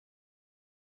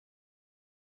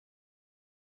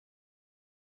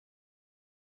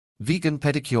Vegan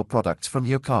pedicure products from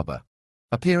Yokaba.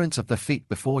 Appearance of the feet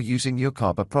before using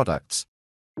Yokaba products.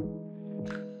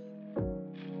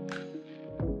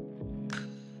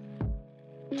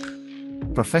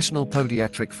 Professional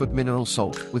podiatric foot mineral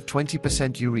salt with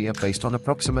 20% urea based on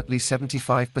approximately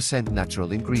 75%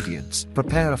 natural ingredients.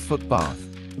 Prepare a foot bath.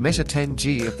 Measure 10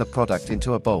 g of the product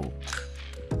into a bowl.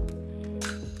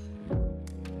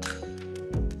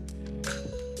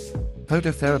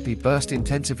 Podotherapy Burst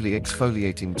Intensively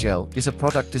Exfoliating Gel is a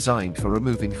product designed for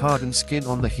removing hardened skin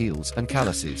on the heels and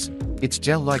calluses. Its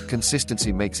gel-like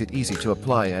consistency makes it easy to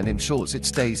apply and ensures it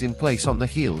stays in place on the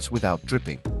heels without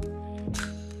dripping.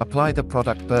 Apply the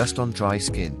product burst on dry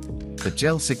skin. The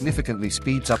gel significantly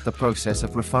speeds up the process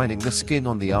of refining the skin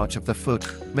on the arch of the foot,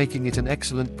 making it an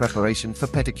excellent preparation for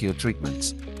pedicure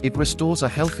treatments. It restores a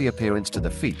healthy appearance to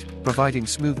the feet, providing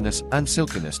smoothness and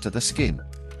silkiness to the skin.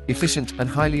 Efficient and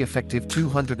highly effective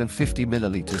 250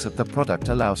 milliliters of the product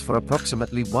allows for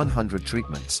approximately 100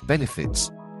 treatments.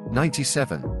 Benefits: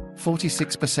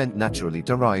 46% naturally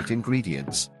derived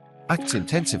ingredients. Acts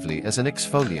intensively as an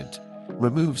exfoliant.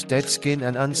 Removes dead skin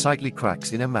and unsightly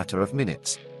cracks in a matter of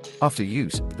minutes. After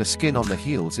use, the skin on the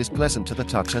heels is pleasant to the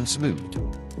touch and smoothed.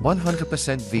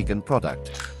 100% vegan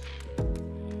product.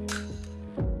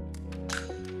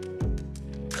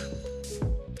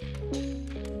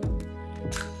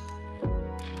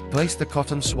 Place the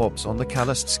cotton swabs on the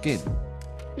calloused skin.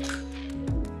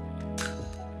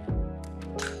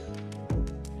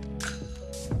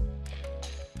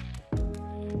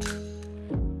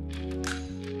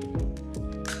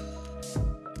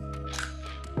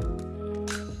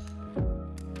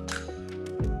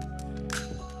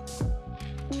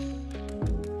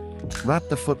 Wrap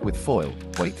the foot with foil,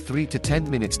 wait 3 to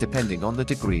 10 minutes depending on the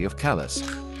degree of callus.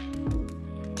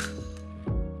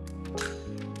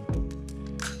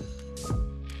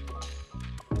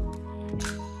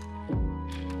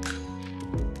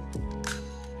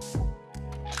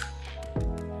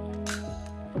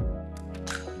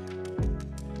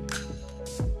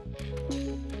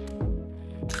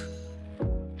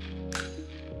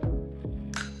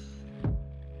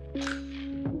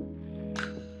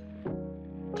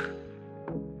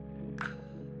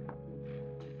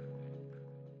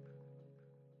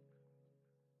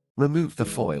 Remove the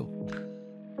foil.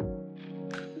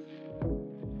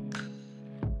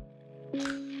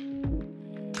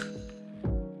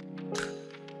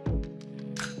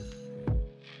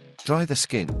 Dry the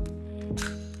skin.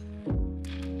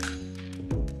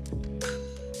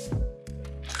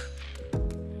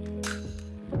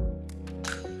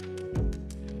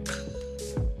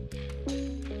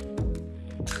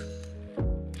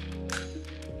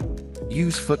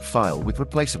 Use foot file with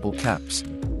replaceable caps.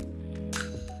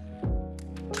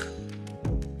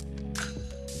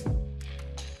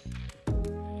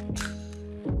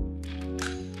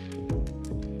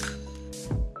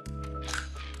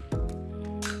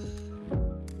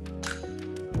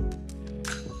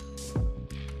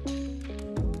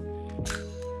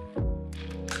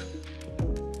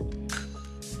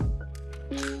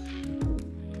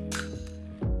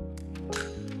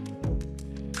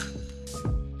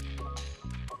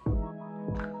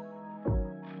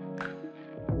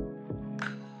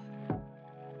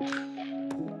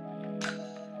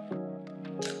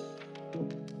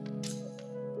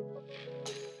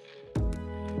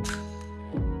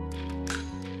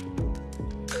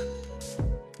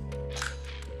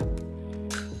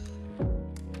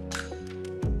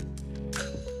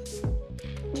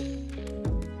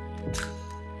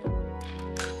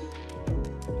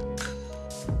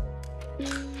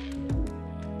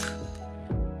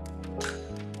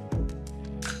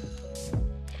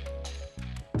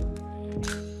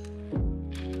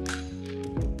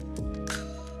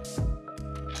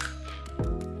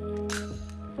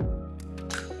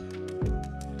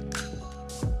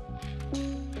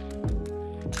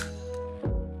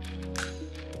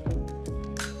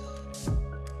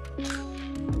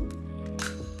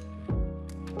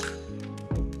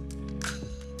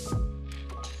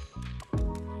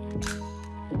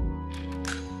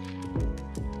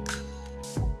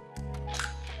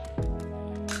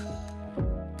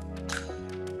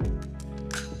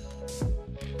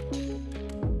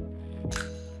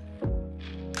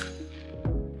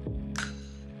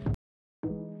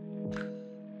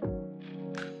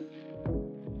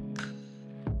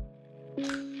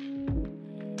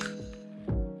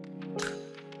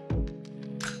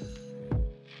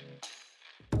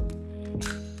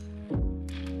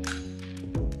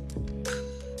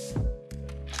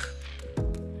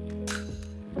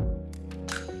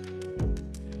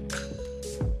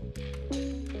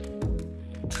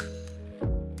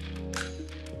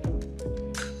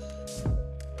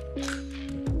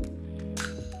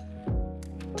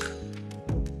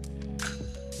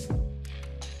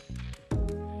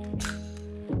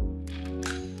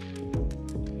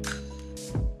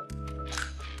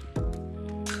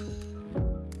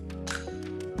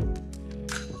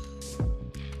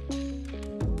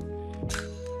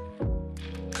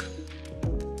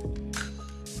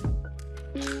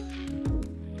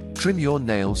 Trim your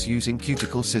nails using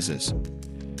cuticle scissors.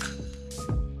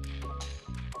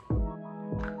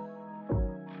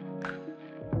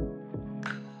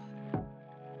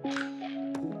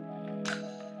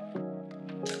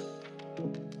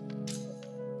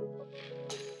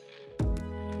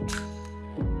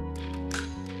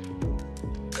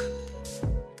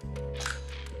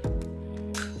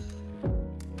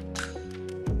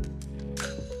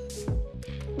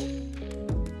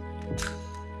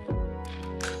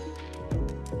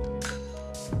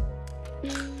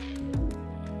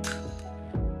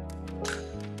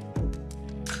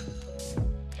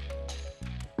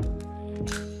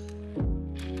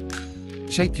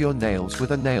 Shape your nails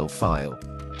with a nail file.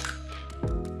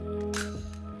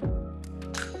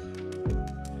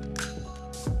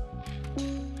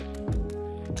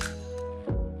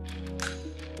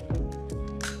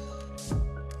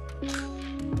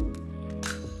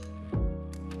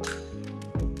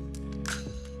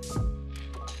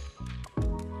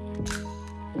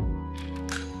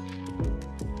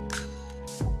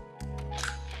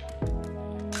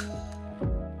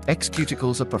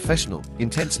 X-cuticles are professional,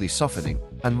 intensely softening,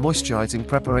 and moisturizing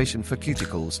preparation for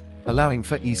cuticles, allowing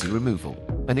for easy removal.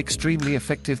 An extremely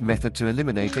effective method to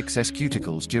eliminate excess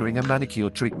cuticles during a manicure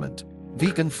treatment.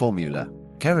 Vegan formula.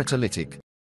 Keratolytic.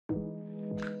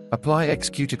 Apply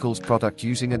X-cuticles product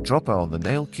using a dropper on the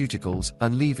nail cuticles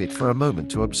and leave it for a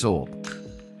moment to absorb.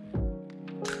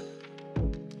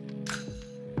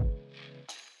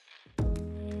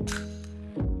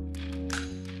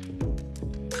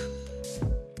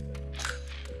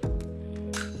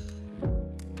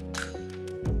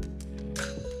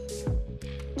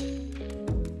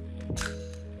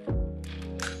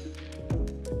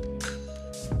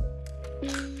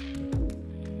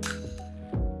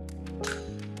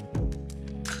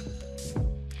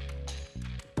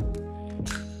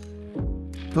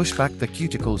 Push back the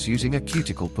cuticles using a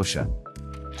cuticle pusher.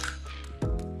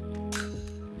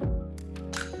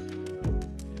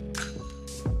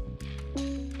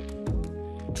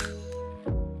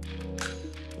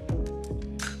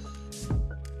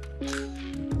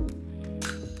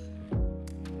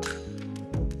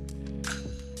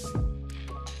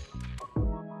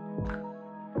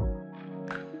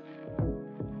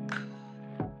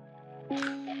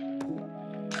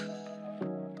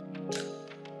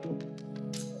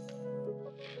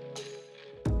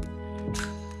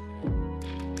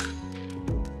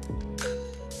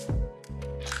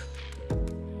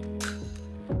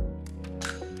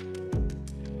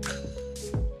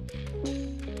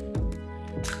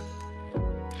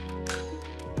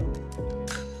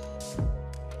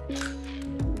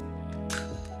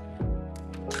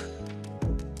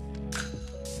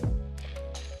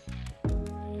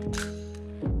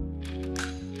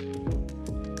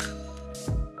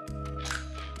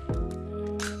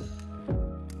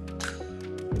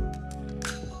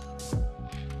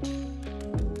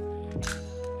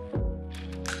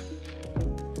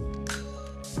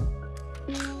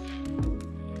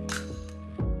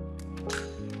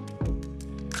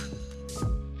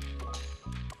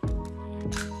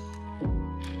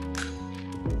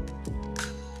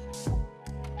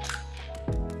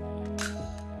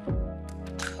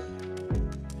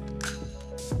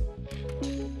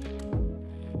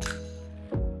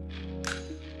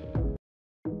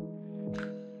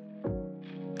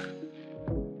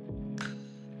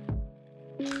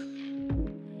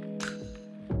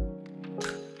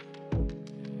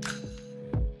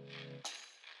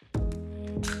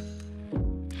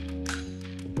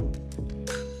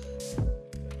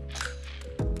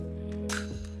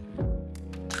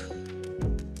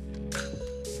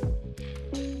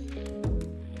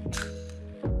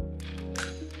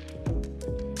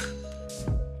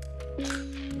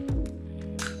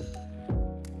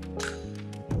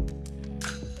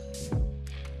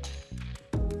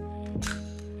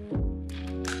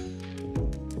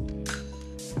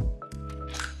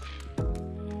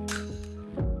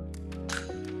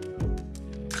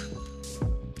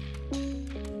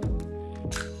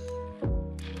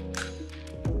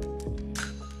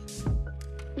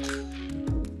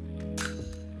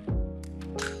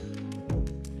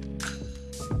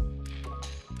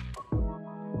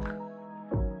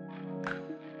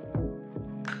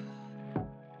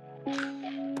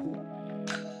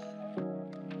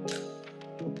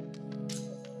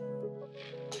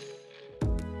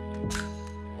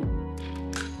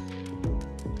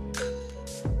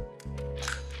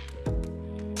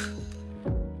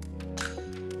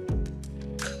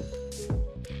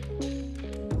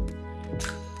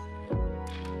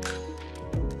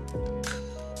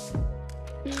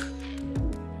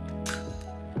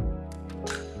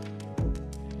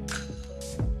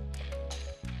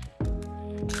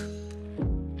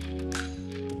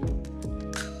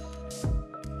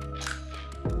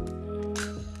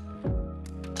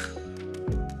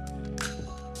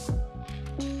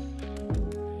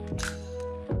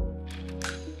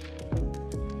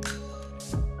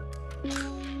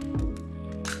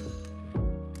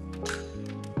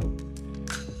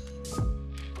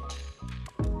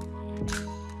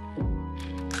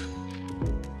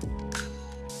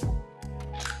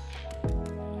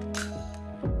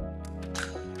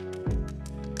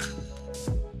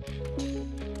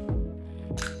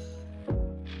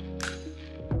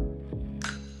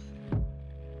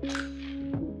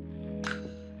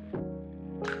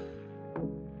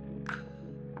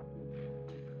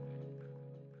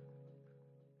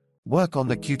 Work on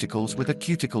the cuticles with a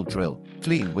cuticle drill,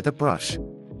 clean with a brush.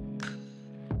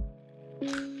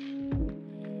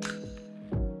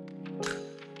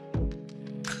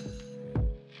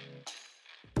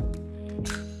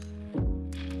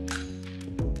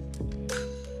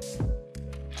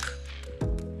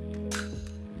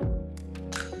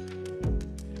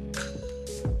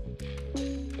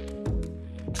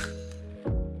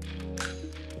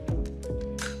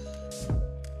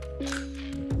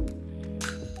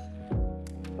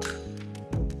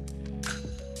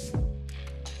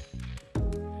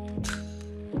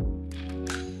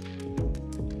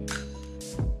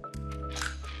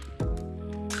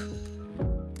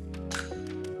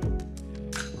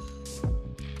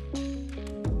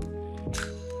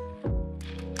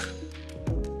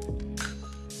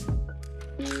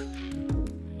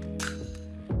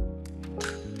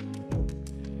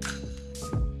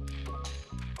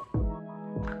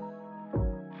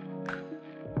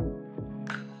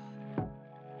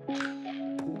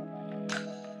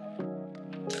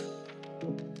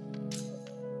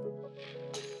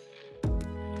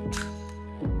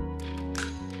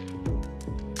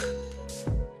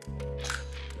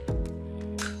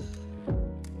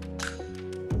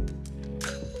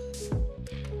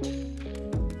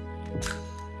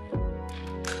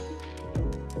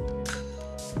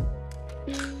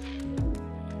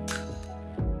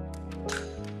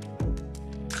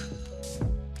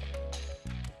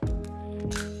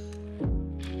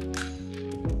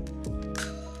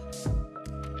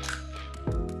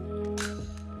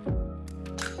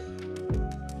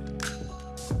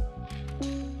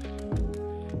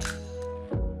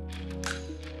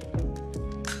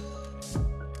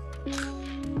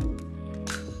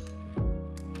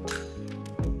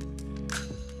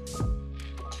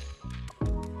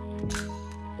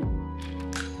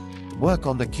 Work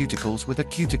on the cuticles with a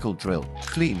cuticle drill,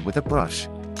 clean with a brush.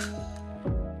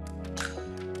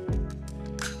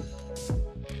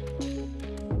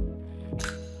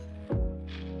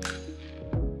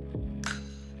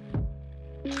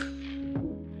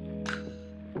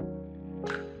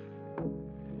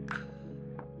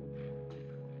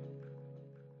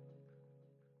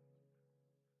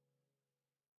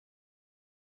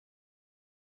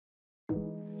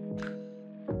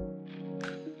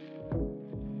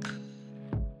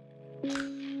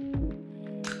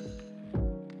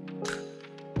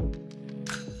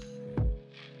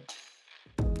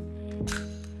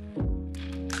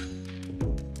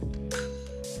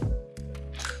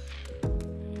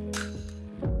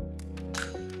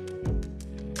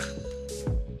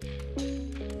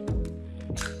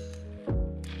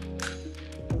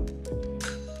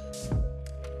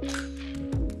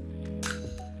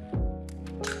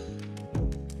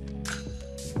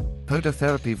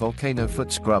 Podotherapy volcano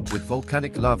foot scrub with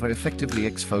volcanic lava effectively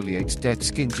exfoliates dead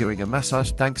skin during a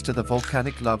massage thanks to the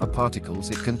volcanic lava particles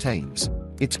it contains.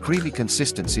 Its creamy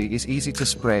consistency is easy to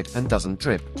spread and doesn't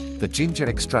drip. The ginger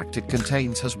extract it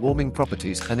contains has warming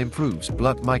properties and improves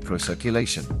blood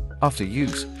microcirculation. After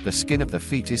use, the skin of the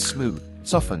feet is smooth,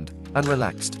 softened, and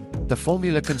relaxed. The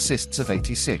formula consists of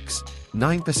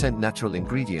 86.9% natural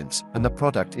ingredients, and the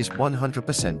product is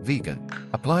 100% vegan.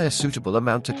 Apply a suitable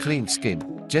amount to clean skin.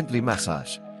 Gently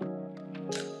massage.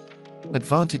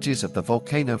 Advantages of the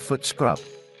volcano foot scrub: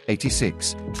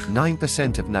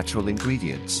 86.9% of natural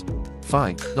ingredients.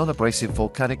 Fine, non-abrasive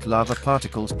volcanic lava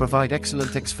particles provide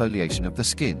excellent exfoliation of the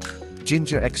skin.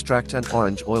 Ginger extract and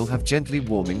orange oil have gently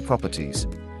warming properties.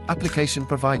 Application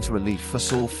provides relief for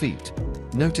sore feet.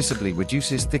 Noticeably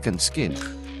reduces thickened skin.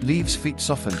 Leaves feet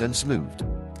softened and smoothed.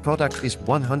 Product is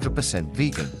 100%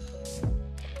 vegan.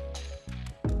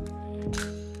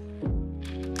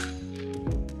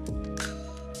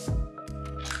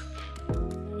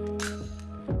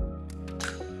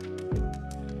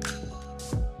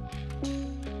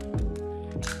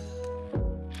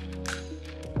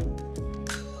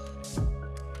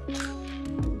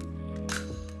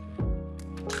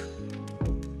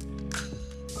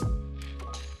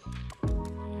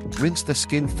 Rinse the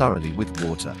skin thoroughly with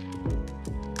water.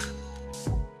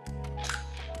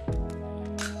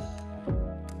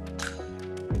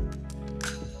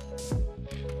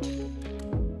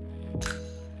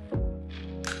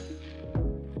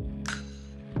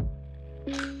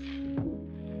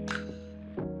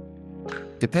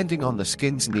 Depending on the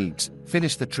skin's needs,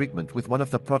 finish the treatment with one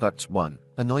of the products: 1.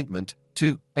 Anointment,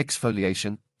 2.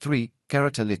 Exfoliation, 3.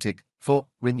 Keratolytic, 4.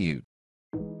 Renew.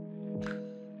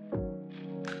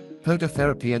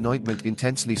 Podotherapy anointment,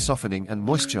 intensely softening and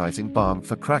moisturizing balm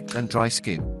for cracked and dry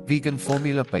skin. Vegan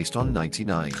formula based on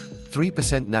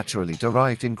 99.3% naturally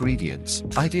derived ingredients.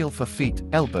 Ideal for feet,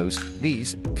 elbows,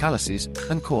 knees, calluses,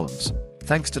 and corns.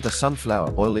 Thanks to the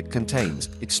sunflower oil it contains,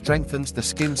 it strengthens the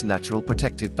skin's natural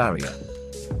protective barrier.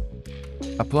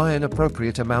 Apply an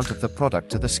appropriate amount of the product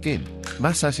to the skin.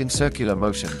 Massage in circular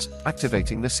motions,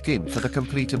 activating the skin for the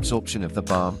complete absorption of the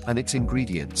balm and its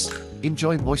ingredients.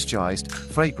 Enjoy moisturized,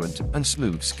 fragrant, and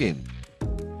smooth skin.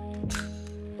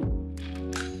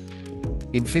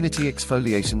 Infinity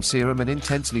Exfoliation Serum, an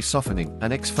intensely softening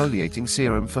and exfoliating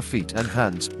serum for feet and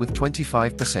hands with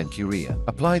 25% urea.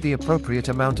 Apply the appropriate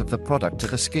amount of the product to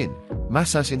the skin.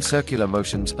 Massage in circular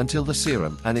motions until the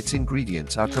serum and its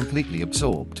ingredients are completely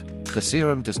absorbed. The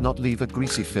serum does not leave a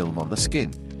greasy film on the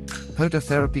skin.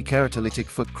 Podotherapy Keratolytic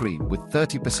Foot Cream with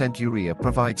 30% urea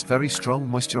provides very strong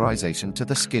moisturization to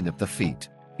the skin of the feet.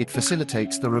 It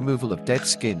facilitates the removal of dead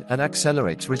skin and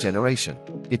accelerates regeneration.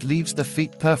 It leaves the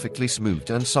feet perfectly smoothed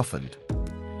and softened.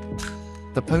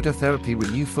 The Podotherapy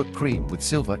Renew Foot Cream with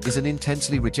Silver is an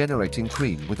intensely regenerating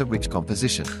cream with a rich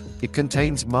composition. It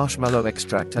contains marshmallow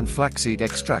extract and flaxseed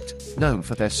extract, known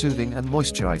for their soothing and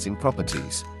moisturizing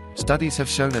properties. Studies have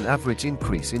shown an average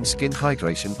increase in skin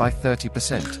hydration by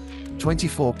 30%.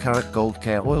 24-karat gold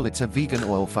care oil. It's a vegan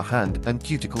oil for hand and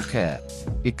cuticle care.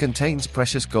 It contains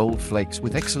precious gold flakes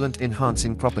with excellent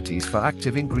enhancing properties for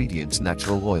active ingredients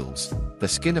natural oils. The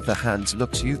skin of the hands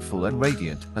looks youthful and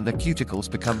radiant, and the cuticles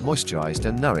become moisturized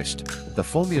and nourished. The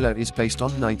formula is based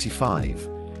on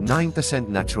 95.9%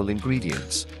 natural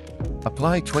ingredients.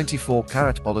 Apply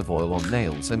 24-karat olive oil on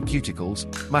nails and cuticles,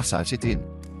 massage it in.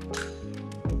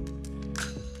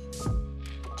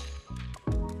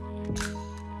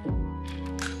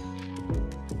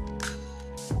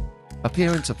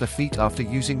 Appearance of the feet after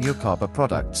using Yokaba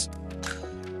products.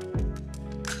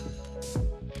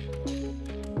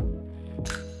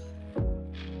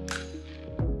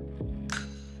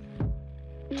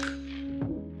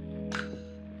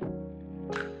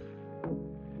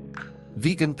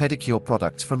 Vegan pedicure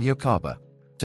products from Yokaba.